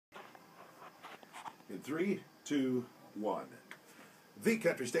In 3, 2, 1. The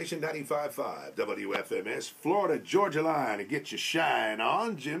Country Station 95.5 WFMS, Florida Georgia Line, and get your shine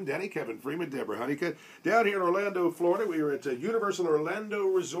on. Jim, Denny, Kevin Freeman, Deborah Honeycutt. Down here in Orlando, Florida, we are at Universal Orlando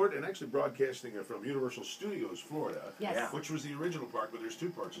Resort and actually broadcasting from Universal Studios, Florida. Yes. Yeah. Which was the original park, but there's 2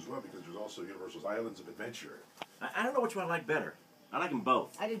 parks as well because there's also Universal's Islands of Adventure. I don't know which one I like better. I like them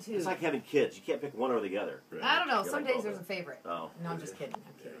both. I do too. It's like having kids. You can't pick one or the other. Right. I don't know. You Some like days both there's of a favorite. Oh. No, I'm just kidding.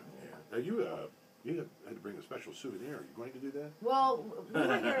 I'm kidding. Yeah. Now you had to bring a special souvenir. Are you going to do that? Well, we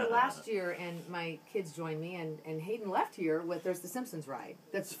were here last year, and my kids joined me, and Hayden left here with, there's the Simpsons ride.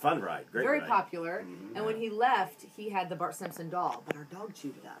 It's a fun ride. Great very ride. popular. And when he left, he had the Bart Simpson doll, but our dog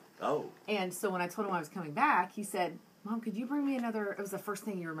chewed it up. Oh. And so when I told him I was coming back, he said, Mom, could you bring me another, it was the first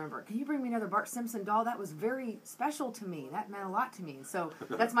thing you remember, can you bring me another Bart Simpson doll? That was very special to me. That meant a lot to me. So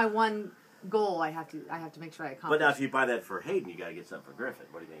that's my one goal I have to make sure I accomplish. But now if you buy that for Hayden, you got to get something for Griffin.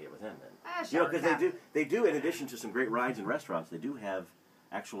 What are you going to get with him then? Sure, because they do, in addition to some great rides and restaurants, they do have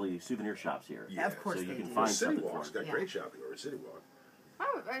actually souvenir shops here. Yeah. Of course so you they can do. find City something Walk's for him. got great shopping over at City Walk.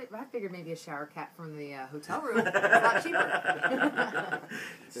 I figured maybe a shower cap from the hotel room. It's a lot cheaper.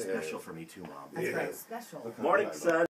 Special for me too, Mom. That's right, special. Morning, son.